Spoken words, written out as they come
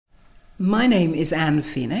My name is Ann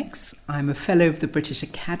Phoenix. I'm a Fellow of the British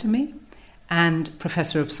Academy and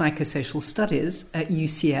Professor of Psychosocial Studies at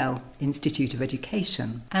UCL Institute of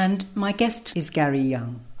Education. And my guest is Gary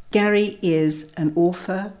Younge. Gary is an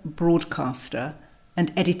author, broadcaster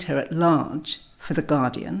and editor-at-large for The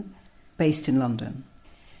Guardian, based in London.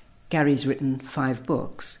 Gary's written 5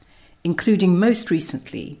 books, including most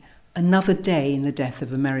recently Another Day in the Death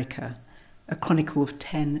of America, a chronicle of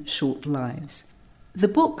 10 short lives. The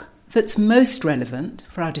book that's most relevant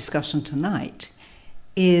for our discussion tonight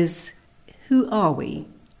is Who Are We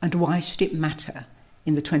and Why Should It Matter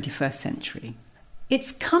in the 21st Century?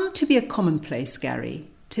 It's come to be a commonplace, Gary,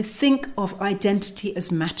 to think of identity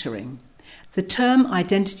as mattering. The term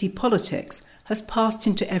identity politics has passed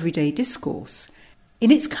into everyday discourse. In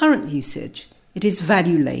its current usage, it is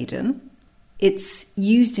value-laden. It's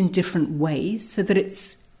used in different ways so that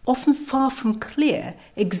it's often far from clear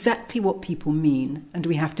exactly what people mean, and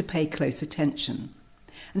we have to pay close attention.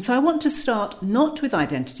 And so I want to start not with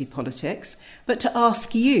identity politics, but to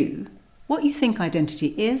ask you what you think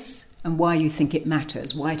identity is and why you think it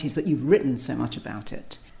matters, why it is that you've written so much about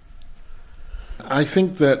it. I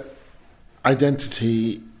think that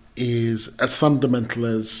identity is as fundamental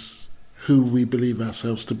as who we believe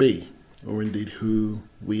ourselves to be, or indeed who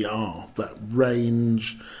we are, that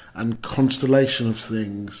range and constellation of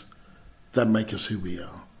things that make us who we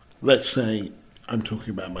are. Let's say I'm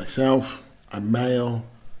talking about myself, I'm male,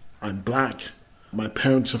 I'm black, my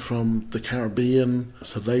parents are from the Caribbean,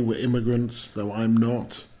 so they were immigrants, though I'm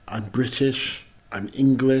not. I'm British, I'm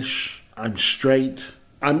English, I'm straight,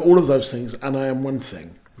 I'm all of those things, and I am one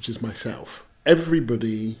thing, which is myself.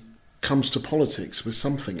 Everybody comes to politics with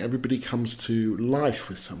something. Everybody comes to life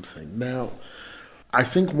with something. Now, I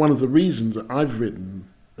think one of the reasons I've written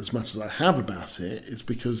as much as I have about it is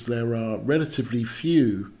because there are relatively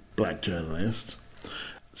few black journalists,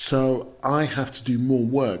 so I have to do more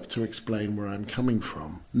work to explain where I'm coming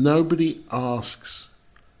from. Nobody asks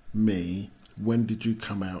me, when did you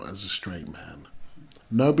come out as a straight man?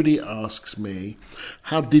 Nobody asks me,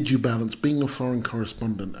 how did you balance being a foreign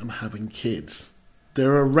correspondent and having kids?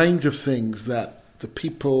 There are a range of things that the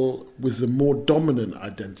people with the more dominant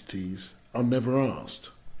identities are never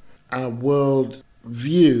asked. Our world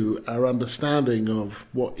view, our understanding of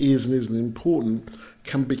what is and isn't important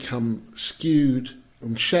can become skewed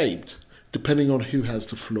and shaped depending on who has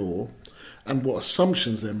the floor and what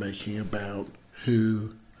assumptions they're making about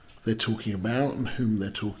who they're talking about and whom they're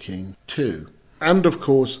talking to. And of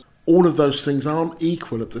course, all of those things aren't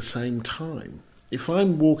equal at the same time. If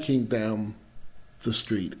I'm walking down the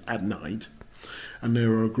street at night and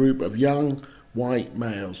there are a group of young white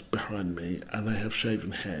males behind me and they have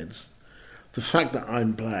shaven heads, the fact that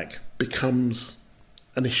I'm black becomes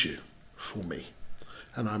an issue for me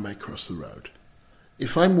and I may cross the road.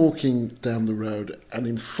 If I'm walking down the road and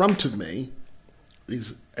in front of me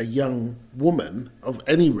is a young woman of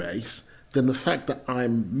any race, then the fact that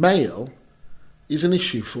I'm male is an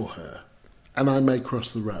issue for her and I may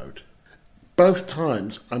cross the road. Both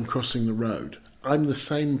times I'm crossing the road, I'm the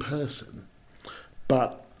same person,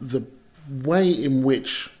 but the way in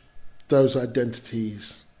which those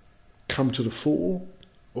identities come to the fore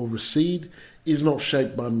or recede is not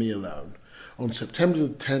shaped by me alone. On September the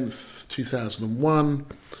 10th, 2001,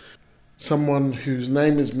 someone whose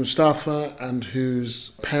name is Mustafa and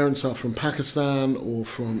whose parents are from Pakistan or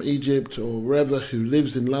from Egypt or wherever, who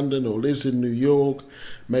lives in London or lives in New York,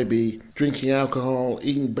 maybe drinking alcohol,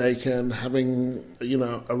 eating bacon, having,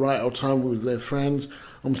 a right old time with their friends.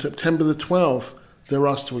 On September the 12th, they're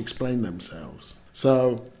asked to explain themselves.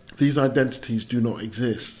 So these identities do not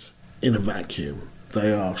exist in a vacuum.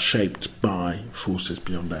 They are shaped by forces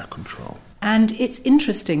beyond our control. And it's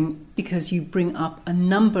interesting because you bring up a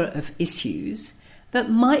number of issues that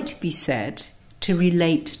might be said to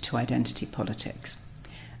relate to identity politics.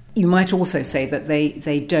 You might also say that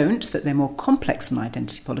they don't, that they're more complex than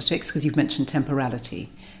identity politics, because you've mentioned temporality.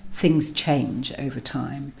 Things change over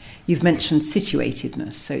time. You've mentioned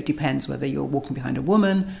situatedness, so it depends whether you're walking behind a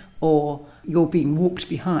woman or you're being walked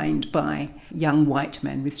behind by young white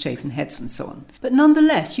men with shaven heads and so on. But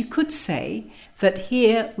nonetheless, you could say that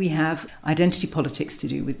here we have identity politics to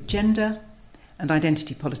do with gender and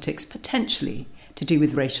identity politics potentially to do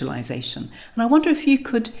with racialization. And I wonder if you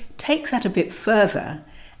could take that a bit further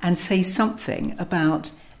and say something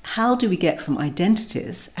about how do we get from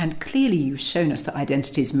identities, and clearly you've shown us that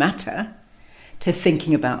identities matter, to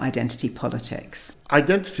thinking about identity politics.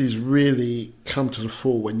 Identities really come to the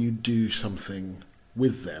fore when you do something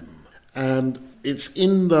with them. And it's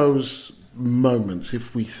in those moments,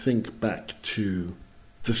 if we think back to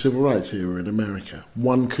the civil rights era in America,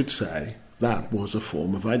 one could say that was a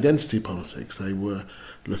form of identity politics. They were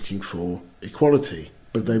looking for equality,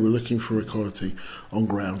 but they were looking for equality on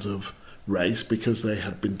grounds of race because they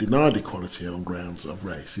had been denied equality on grounds of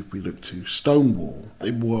race. If we look to Stonewall,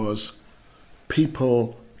 it was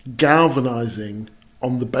people galvanising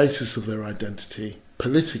on the basis of their identity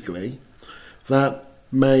politically that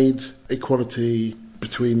made equality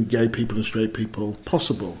between gay people and straight people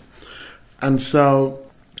possible. And so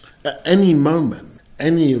at any moment,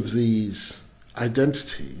 any of these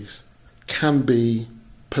identities can be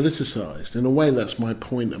politicised. In a way, that's my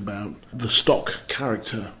point about the stock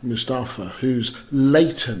character Mustafa, whose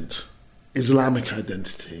latent Islamic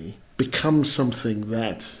identity becomes something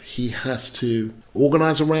that he has to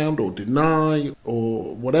organise around or deny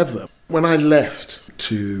or whatever. When I left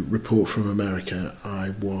to report from America, I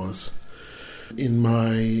was in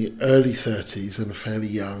my early 30s and a fairly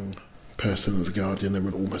young person at the Guardian. There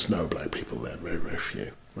were almost no black people there, very, very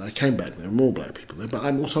few. When I came back, there were more black people there, but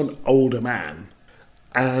I'm also an older man,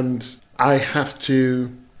 and I have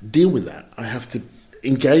to deal with that. I have to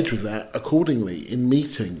engage with that accordingly in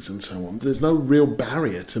meetings and so on. There's no real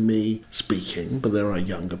barrier to me speaking, but there are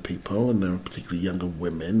younger people, and there are particularly younger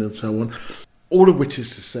women and so on. All of which is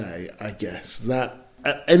to say, I guess, that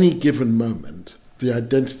at any given moment, the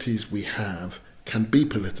identities we have can be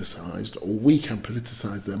politicised, or we can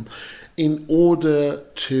politicise them in order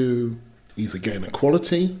to either gain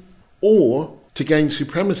equality or to gain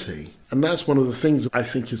supremacy. And that's one of the things I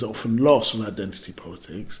think is often lost in identity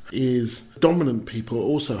politics, is dominant people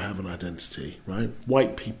also have an identity, right?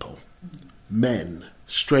 White people, men,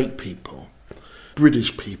 straight people,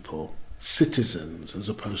 British people, citizens as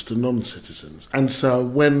opposed to non-citizens. And so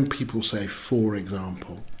when people say, for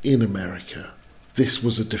example, in America, this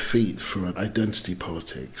was a defeat for identity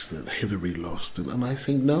politics that Hillary lost, and I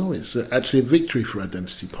think no, it's actually a victory for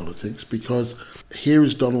identity politics, because here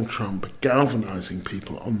is Donald Trump galvanising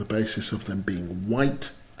people on the basis of them being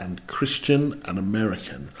white and Christian and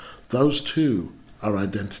American. Those two are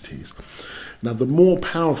identities. Now, the more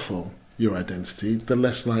powerful your identity, the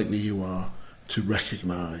less likely you are to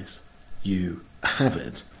recognise you have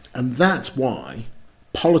it. And that's why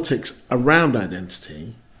politics around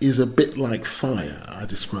identity is a bit like fire, I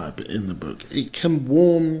describe it in the book. It can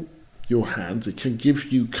warm your hands, it can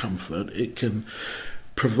give you comfort, it can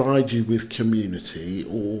provide you with community,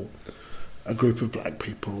 or a group of black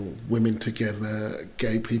people, women together,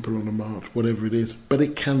 gay people on a march, whatever it is, but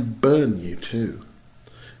it can burn you too.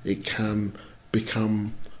 It can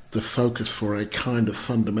become the focus for a kind of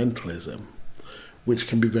fundamentalism, which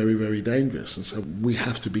can be very, very dangerous, and so we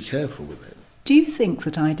have to be careful with it. Do you think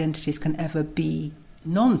that identities can ever be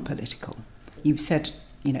non-political? You've said,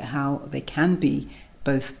 how they can be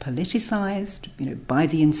both politicised, by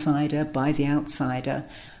the insider, by the outsider,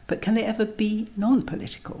 but can they ever be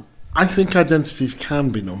non-political? I think identities can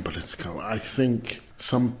be non-political. I think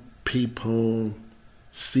some people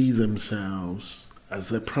see themselves as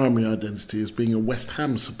their primary identity as being a West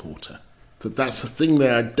Ham supporter, that's the thing they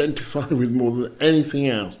identify with more than anything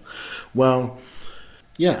else. Well,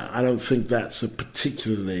 yeah, I don't think that's a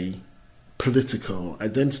particularly political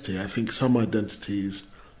identity. I think some identities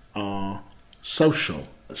are social,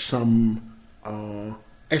 some are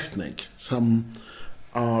ethnic, some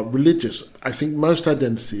are religious. I think most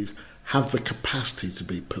identities have the capacity to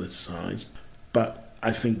be politicised, but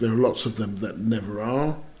I think there are lots of them that never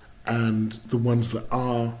are, and the ones that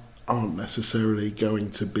aren't necessarily going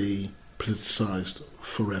to be politicised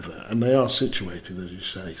forever. And they are situated, as you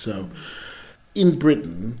say. So in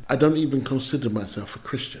Britain, I don't even consider myself a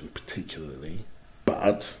Christian particularly,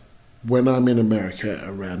 but when I'm in America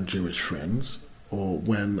around Jewish friends, or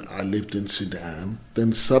when I lived in Sudan,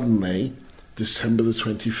 then suddenly December the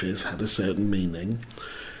 25th had a certain meaning,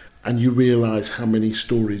 and you realise how many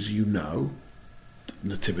stories you know,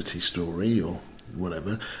 nativity story or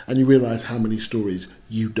whatever, and you realise how many stories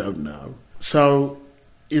you don't know. So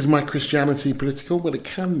is my Christianity political? Well, it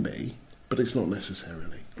can be, but it's not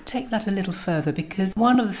necessarily. Take that a little further, because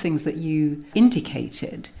one of the things that you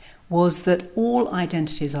indicated was that all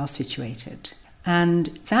identities are situated. And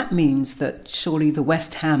that means that surely the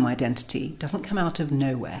West Ham identity doesn't come out of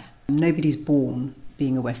nowhere. Nobody's born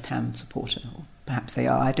being a West Ham supporter. Or perhaps they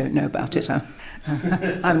are, I don't know about it.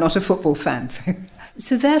 I'm not a football fan.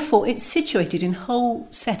 So therefore, it's situated in a whole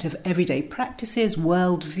set of everyday practices,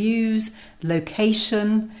 worldviews,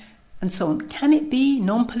 location, and so on. Can it be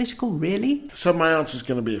non-political, really? So my answer is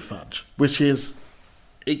going to be a fudge, which is,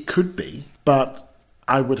 it could be, but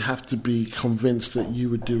I would have to be convinced that you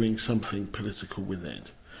were doing something political with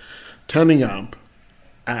it. Turning up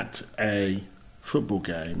at a football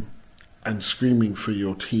game and screaming for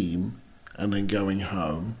your team and then going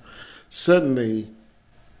home certainly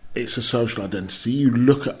it's a social identity. You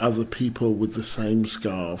look at other people with the same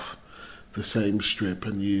scarf, the same strip,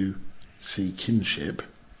 and you see kinship.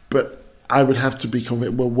 But I would have to be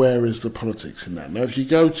convinced, well, where is the politics in that? Now, if you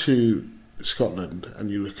go to Scotland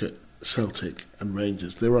and you look at Celtic and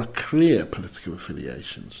Rangers, there are clear political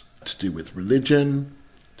affiliations to do with religion,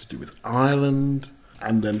 to do with Ireland,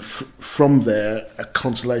 and then from there, a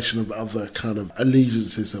constellation of other kind of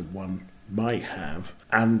allegiances that one might have,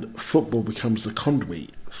 and football becomes the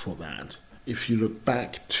conduit for that. If you look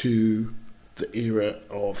back to the era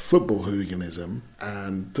of football hooliganism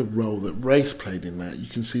and the role that race played in that, you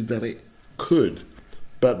can see that it could,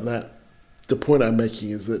 but that the point I'm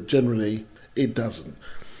making is that generally it doesn't.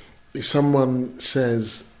 If someone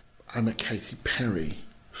says, I'm a Katy Perry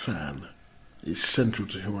fan, it's central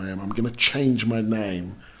to who I am, I'm going to change my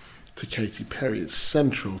name to Katy Perry, it's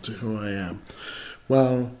central to who I am,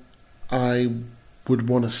 well, I would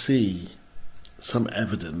want to see some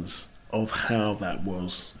evidence of how that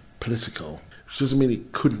was political, which doesn't mean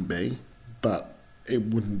it couldn't be, but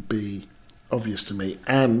it wouldn't be obvious to me.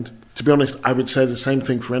 And to be honest, I would say the same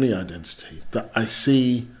thing for any identity, that I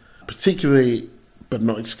see, particularly but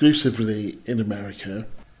not exclusively in America,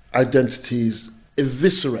 identities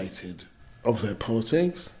eviscerated of their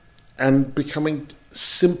politics and becoming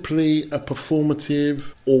simply a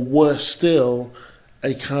performative, or worse still,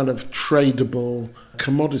 a kind of tradable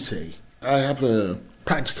commodity. I have a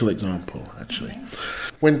practical example, actually.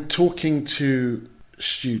 When talking to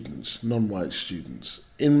students, non-white students,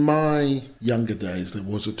 in my younger days there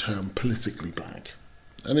was a term politically black,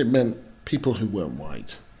 and it meant people who weren't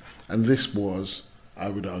white. And this was, I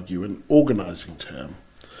would argue, an organising term.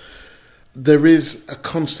 There is a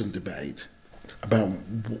constant debate about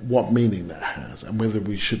what meaning that has and whether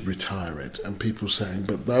we should retire it, and people saying,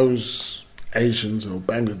 but those Asians or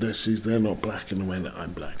Bangladeshis, they're not black in the way that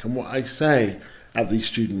I'm black. And what I say at these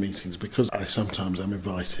student meetings, because I sometimes am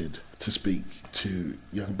invited to speak to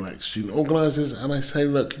young black student organisers, and I say,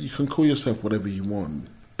 look, you can call yourself whatever you want,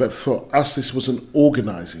 but for us this was an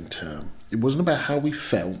organising term. It wasn't about how we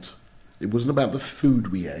felt, it wasn't about the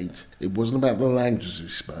food we ate, it wasn't about the languages we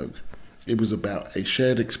spoke, it was about a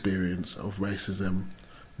shared experience of racism,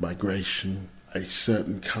 migration, a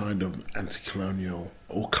certain kind of anti-colonial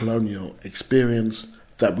or colonial experience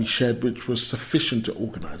that we shared, which was sufficient to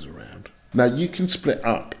organise around. Now, you can split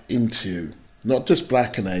up into not just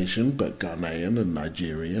black and Asian, but Ghanaian and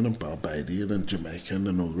Nigerian and Barbadian and Jamaican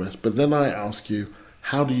and all the rest. But then I ask you,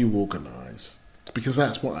 how do you organise? Because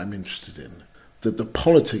that's what I'm interested in. That the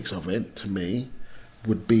politics of it, to me,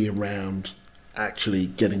 would be around actually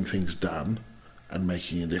getting things done and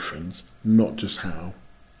making a difference, not just how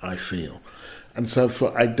I feel. And so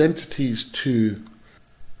for identities to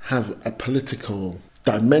have a political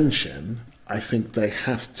dimension, I think they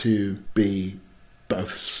have to be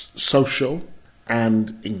both social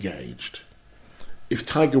and engaged. If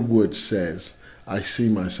Tiger Woods says, I see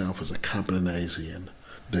myself as a Cablinasian,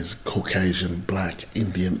 there's Caucasian, black,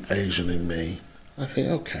 Indian, Asian in me, I think,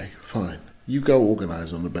 okay, fine. You go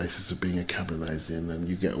organise on the basis of being a Cablinasian, and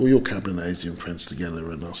you get all your Cablinasian friends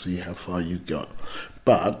together and I'll see how far you got.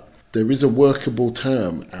 But there is a workable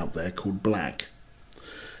term out there called black.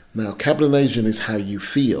 Now, Cablinasian is how you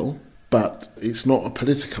feel, but it's not a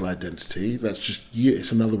political identity. That's just you.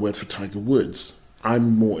 It's another word for Tiger Woods.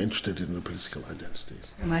 I'm more interested in the political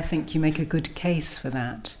identities. And I think you make a good case for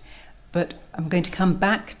that. But I'm going to come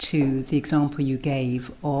back to the example you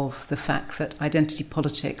gave of the fact that identity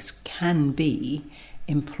politics can be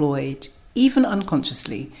employed, even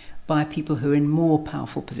unconsciously, by people who are in more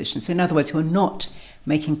powerful positions. So in other words, who are not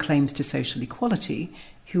making claims to social equality,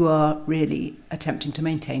 who are really attempting to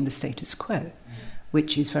maintain the status quo,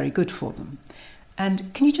 which is very good for them.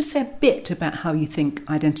 And can you just say a bit about how you think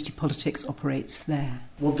identity politics operates there?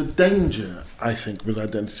 Well, the danger, I think, with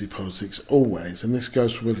identity politics always, and this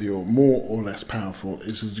goes for whether you're more or less powerful,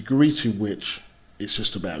 is the degree to which it's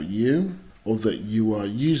just about you, or that you are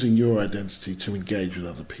using your identity to engage with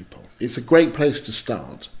other people. It's a great place to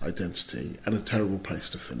start, identity, and a terrible place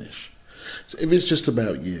to finish. So if it's just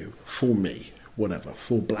about you, for me, whatever,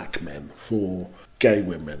 for black men, for gay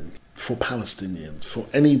women, for Palestinians, for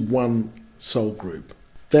any one sole group,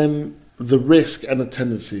 then the risk and the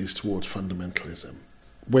tendency is towards fundamentalism.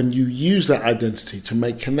 When you use that identity to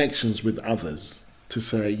make connections with others, to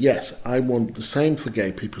say, yes, I want the same for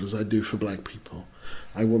gay people as I do for black people.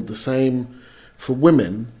 I want the same for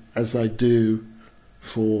women as I do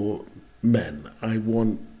for men. I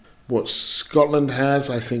want what Scotland has,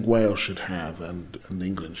 I think Wales should have, and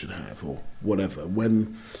England should have, or whatever.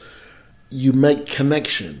 When you make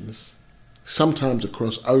connections, sometimes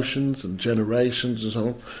across oceans and generations and so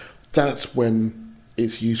on, that's when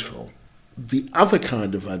it's useful. The other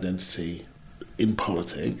kind of identity in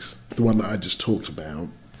politics, the one that I just talked about,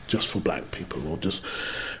 just for black people, or just,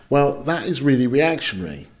 well, that is really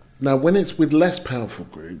reactionary. Now, when it's with less powerful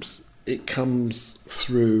groups, it comes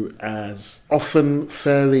through as often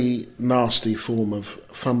fairly nasty form of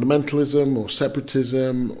fundamentalism or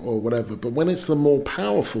separatism or whatever. But when it's the more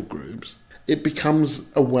powerful groups, it becomes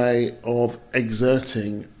a way of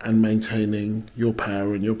exerting and maintaining your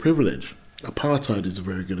power and your privilege. Apartheid is a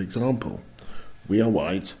very good example. We are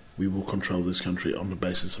white. We will control this country on the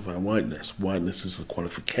basis of our whiteness. Whiteness is a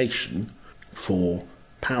qualification for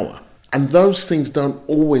power. And those things don't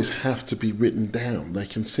always have to be written down. They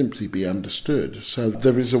can simply be understood. So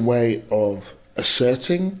there is a way of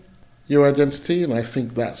asserting your identity, and I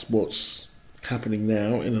think that's what's happening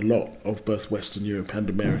now in a lot of both Western Europe and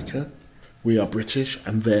America. We are British,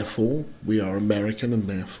 and therefore we are American, and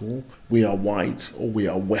therefore we are white, or we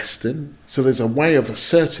are Western. So there's a way of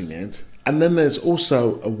asserting it, and then there's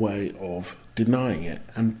also a way of denying it.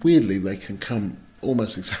 And weirdly, they can come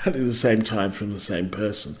almost exactly the same time from the same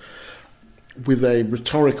person. With a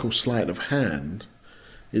rhetorical sleight of hand,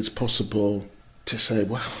 it's possible to say,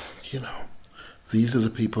 well, these are the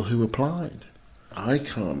people who applied. I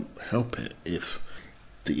can't help it if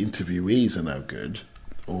the interviewees are no good,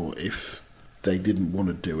 or if they didn't want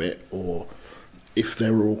to do it, or if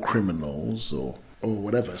they're all criminals, or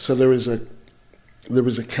whatever. So there is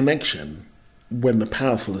a connection when the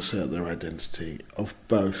powerful assert their identity of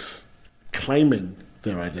both claiming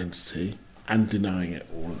their identity and denying it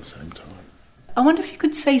all at the same time. I wonder if you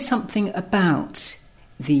could say something about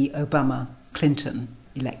the Obama-Clinton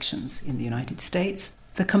elections in the United States,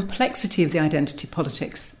 the complexity of the identity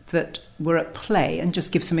politics that were at play, and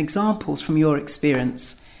just give some examples from your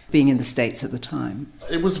experience being in the States at the time.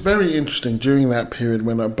 It was very interesting during that period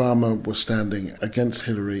when Obama was standing against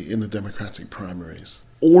Hillary in the Democratic primaries.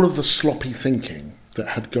 All of the sloppy thinking that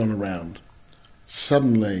had gone around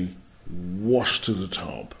suddenly washed to the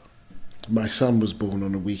top. My son was born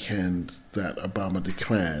on a weekend that Obama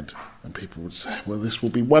declared, and people would say, well, this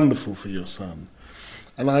will be wonderful for your son.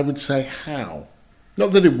 And I would say, how?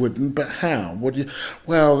 Not that it wouldn't, but how?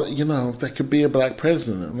 There could be a black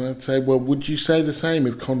president. And I'd say, well, would you say the same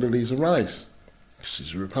if Condoleezza Rice?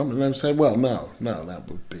 She's a Republican. And I would say, well, no, that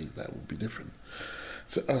would be different.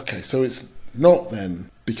 So it's not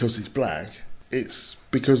then because he's black, it's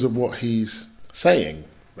because of what he's saying,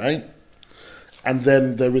 right? And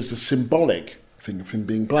then there is the symbolic thing of him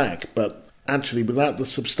being black, but actually without the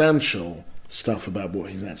substantial stuff about what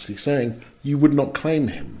he's actually saying, you would not claim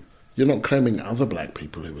him. You're not claiming other black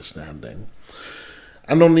people who were standing.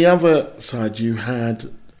 And on the other side, you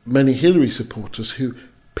had many Hillary supporters who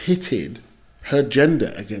pitted her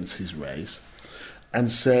gender against his race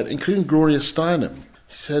and said, including Gloria Steinem,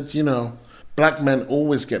 she said, black men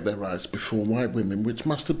always get their rights before white women, which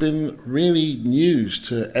must have been really news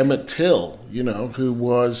to Emmett Till, who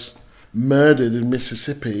was murdered in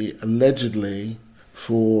Mississippi allegedly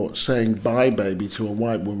for saying bye baby to a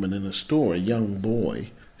white woman in a store, a young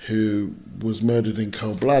boy who was murdered in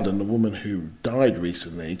cold blood, and the woman who died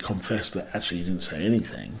recently confessed that actually he didn't say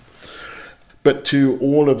anything. But to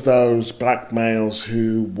all of those black males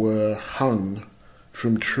who were hung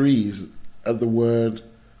from trees at the word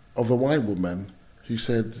of a white woman who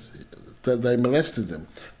said that they molested them.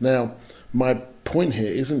 Now, my point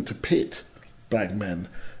here isn't to pit black men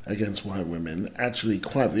against white women, actually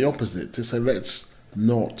quite the opposite, to say let's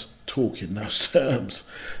not talk in those terms,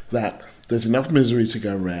 that there's enough misery to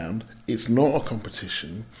go around, it's not a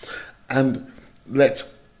competition, and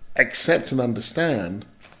let's accept and understand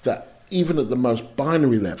that even at the most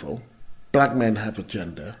binary level, black men have a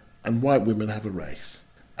gender and white women have a race.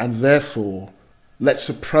 And therefore, let's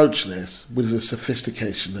approach this with the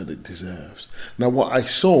sophistication that it deserves. Now, what I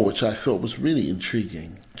saw, which I thought was really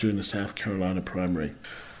intriguing during the South Carolina primary,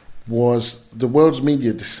 was the world's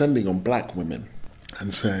media descending on black women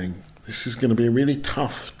and saying, this is going to be a really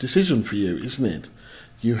tough decision for you, isn't it?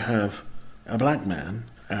 You have a black man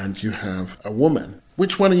and you have a woman.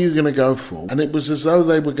 Which one are you going to go for? And it was as though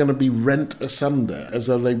they were going to be rent asunder, as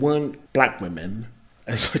though they weren't black women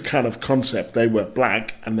as a kind of concept. They were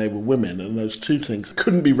black and they were women, and those two things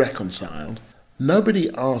couldn't be reconciled. Nobody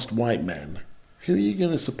asked white men, who are you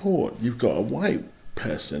going to support? You've got a white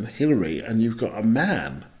person, Hillary, and you've got a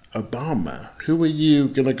man, Obama. Who are you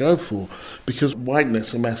going to go for? Because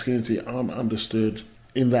whiteness and masculinity aren't understood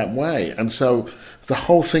in that way. And so the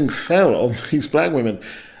whole thing fell on these black women.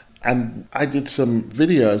 And I did some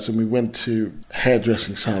videos, and we went to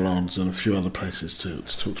hairdressing salons and a few other places to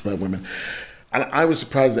talk about women. And I was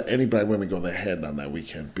surprised that anybody went and got their hair done that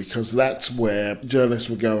weekend, because that's where journalists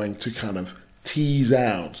were going to kind of tease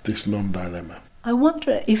out this non-dilemma. I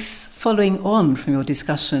wonder if, following on from your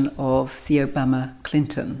discussion of the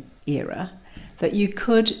Obama-Clinton era, that you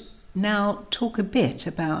could now talk a bit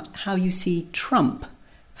about how you see Trump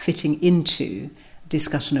fitting into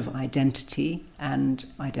discussion of identity and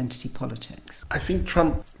identity politics. I think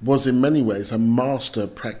Trump was in many ways a master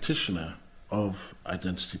practitioner of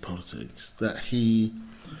identity politics, that he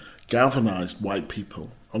galvanized white people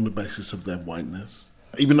on the basis of their whiteness.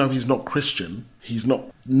 Even though he's not Christian, he's not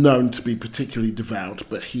known to be particularly devout,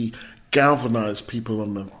 but he galvanized people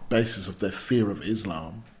on the basis of their fear of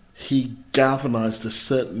Islam. He galvanized a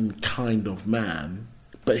certain kind of man,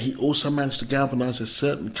 but he also managed to galvanize a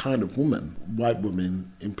certain kind of woman, white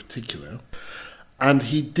women in particular. And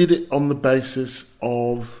he did it on the basis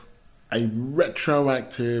of a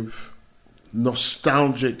retroactive,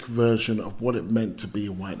 nostalgic version of what it meant to be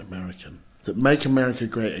a white American. That Make America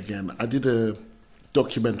Great Again. I did a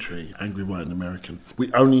documentary, Angry White American.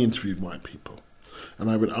 We only interviewed white people.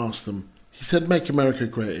 And I would ask them, he said, Make America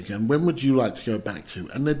Great Again, when would you like to go back to?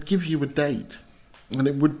 And they'd give you a date. And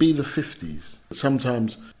it would be the 50s,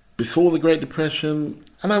 sometimes before the Great Depression.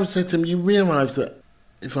 And I would say to them, you realise that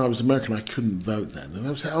if I was American, I couldn't vote then. And they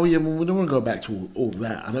would say, oh yeah, well, we don't want to go back to all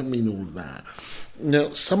that. I don't mean all of that.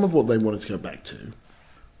 Now, some of what they wanted to go back to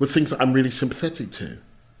were things that I'm really sympathetic to.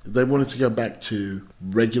 They wanted to go back to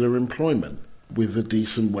regular employment with a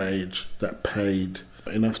decent wage that paid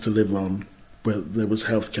enough to live on, where there was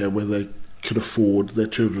healthcare, where they could afford, their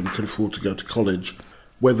children could afford to go to college,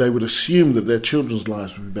 where they would assume that their children's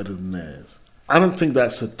lives would be better than theirs. I don't think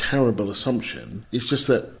that's a terrible assumption. It's just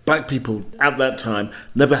that black people at that time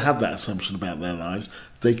never had that assumption about their lives.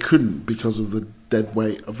 They couldn't because of the dead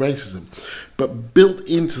weight of racism. But built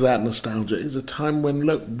into that nostalgia is a time when,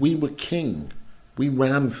 look, we were king. We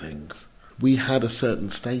ran things. We had a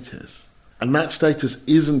certain status. And that status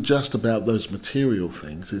isn't just about those material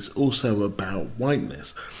things. It's also about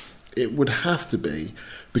whiteness. It would have to be,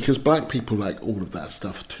 because black people like all of that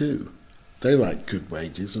stuff too. They like good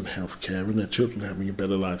wages and healthcare and their children having a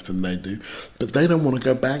better life than they do. But they don't want to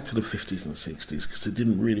go back to the 50s and 60s because it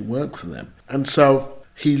didn't really work for them. And so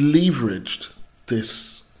he leveraged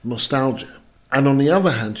this nostalgia. And on the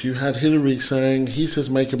other hand, you had Hillary saying, he says,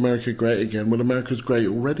 make America great again. Well, America's great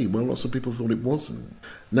already. Well, lots of people thought it wasn't.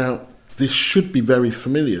 Now, this should be very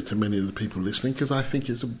familiar to many of the people listening, because I think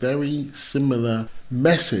it's a very similar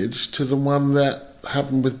message to the one that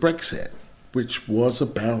happened with Brexit, which was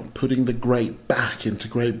about putting the great back into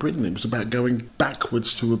Great Britain. It was about going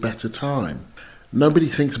backwards to a better time. Nobody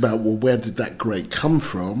thinks about, well, where did that great come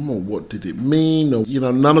from, or what did it mean, or,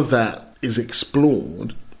 none of that is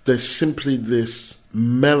explored. There's simply this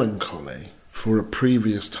melancholy for a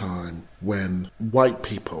previous time when white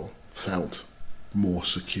people felt more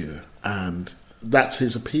secure. And that's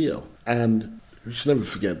his appeal. And we should never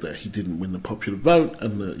forget that he didn't win the popular vote,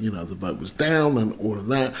 and the vote was down and all of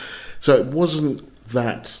that. So it wasn't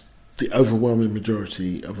that the overwhelming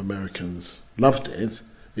majority of Americans loved it.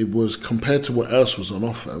 It was, compared to what else was on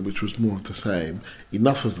offer, which was more of the same,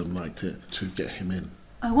 enough of them liked it to get him in.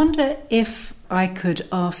 I wonder if I could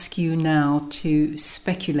ask you now to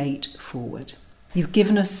speculate forward. You've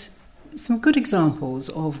given us some good examples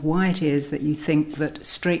of why it is that you think that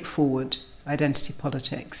straightforward identity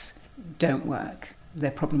politics don't work.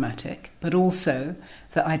 They're problematic, but also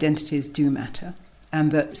that identities do matter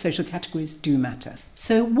and that social categories do matter.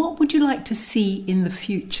 So what would you like to see in the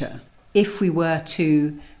future if we were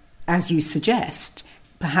to, as you suggest,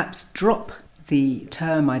 perhaps drop the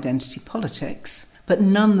term identity politics, but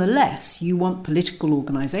nonetheless you want political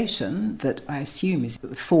organisation that I assume is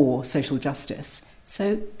for social justice?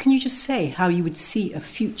 So can you just say how you would see a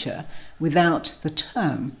future without the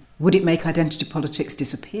term? Would it make identity politics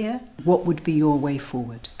disappear? What would be your way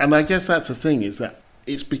forward? And I guess that's the thing, is that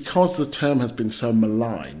it's because the term has been so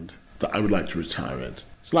maligned that I would like to retire it.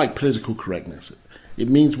 It's like political correctness. It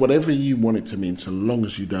means whatever you want it to mean, so long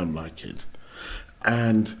as you don't like it.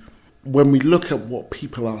 And when we look at what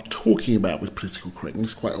people are talking about with political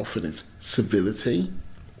correctness, quite often it's civility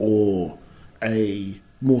or a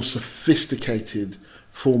more sophisticated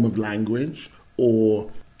form of language,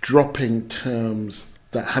 or dropping terms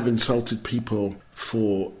that have insulted people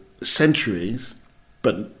for centuries,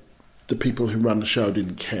 but the people who run the show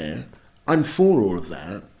didn't care. I'm for all of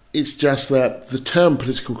that. It's just that the term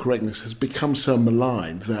political correctness has become so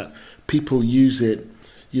maligned that people use it,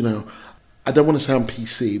 I don't want to sound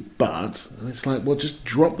PC, but it's like, well, just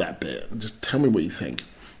drop that bit and just tell me what you think.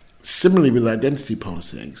 Similarly with identity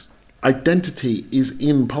politics, identity is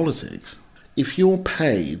in politics. If you're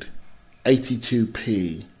paid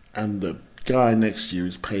 82p and the guy next to you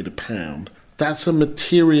is paid £1, that's a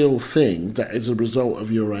material thing that is a result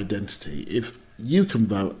of your identity. If you can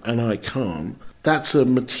vote and I can't, that's a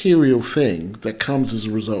material thing that comes as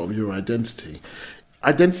a result of your identity.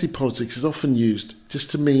 Identity politics is often used just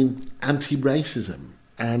to mean anti-racism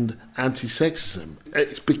and anti-sexism.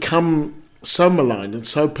 It's become so maligned and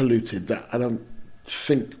so polluted that I don't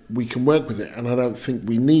think we can work with it, and I don't think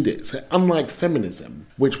we need it. So unlike feminism,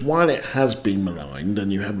 which while it has been maligned,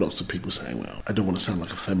 and you have lots of people saying, well, I don't want to sound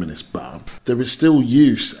like a feminist, but there is still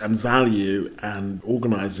use and value and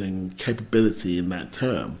organising capability in that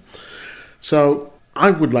term. So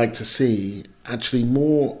I would like to see actually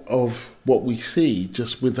more of what we see,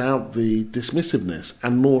 just without the dismissiveness,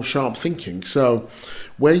 and more sharp thinking. So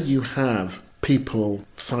where you have people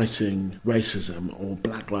fighting racism or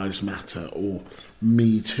Black Lives Matter or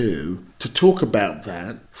Me Too, to talk about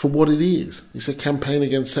that for what it is. It's a campaign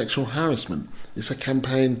against sexual harassment. It's a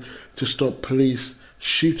campaign to stop police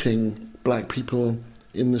shooting black people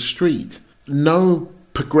in the street. No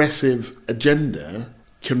progressive agenda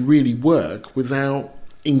can really work without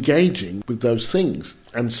engaging with those things.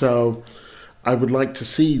 And so I would like to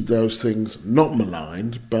see those things not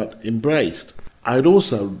maligned but embraced. I'd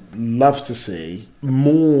also love to see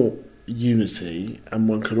more unity, and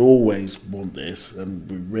one could always want this, and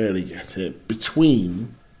we rarely get it,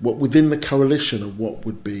 between within the coalition of what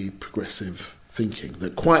would be progressive thinking.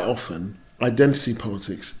 That quite often identity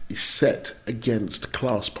politics is set against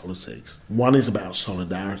class politics. One is about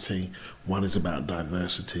solidarity, one is about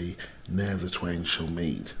diversity, ne'er the twain shall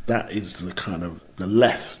meet. That is the kind of the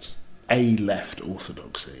left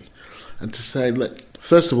orthodoxy. And to say, look,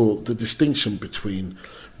 first of all, the distinction between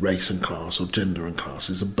race and class or gender and class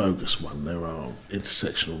is a bogus one. There are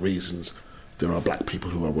intersectional reasons. There are black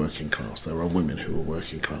people who are working class. There are women who are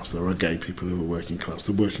working class. There are gay people who are working class.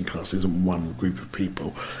 The working class isn't one group of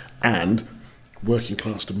people. And working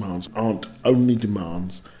class demands aren't only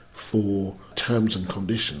demands for terms and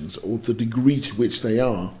conditions, or the degree to which they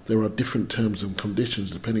are. There are different terms and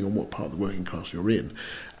conditions depending on what part of the working class you're in.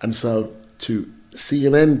 And so to see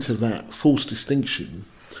an end to that false distinction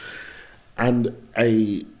and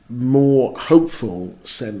a more hopeful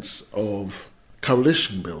sense of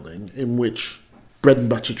coalition building in which bread and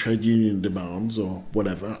butter trade union demands or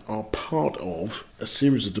whatever are part of a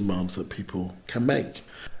series of demands that people can make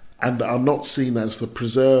and are not seen as the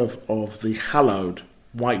preserve of the hallowed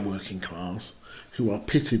white working class who are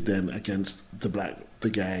pitted then against the black, the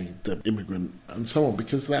gay, the immigrant and so on,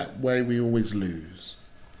 because that way we always lose,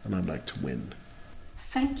 and I'd like to win.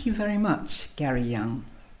 Thank you very much, Gary Younge.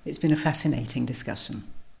 It's been a fascinating discussion.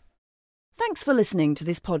 Thanks for listening to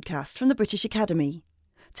this podcast from the British Academy.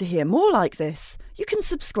 To hear more like this, you can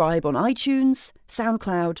subscribe on iTunes,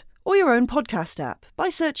 SoundCloud, or your own podcast app by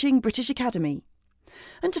searching British Academy.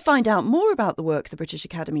 And to find out more about the work the British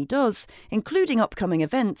Academy does, including upcoming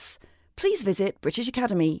events, please visit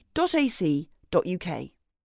britishacademy.ac.uk.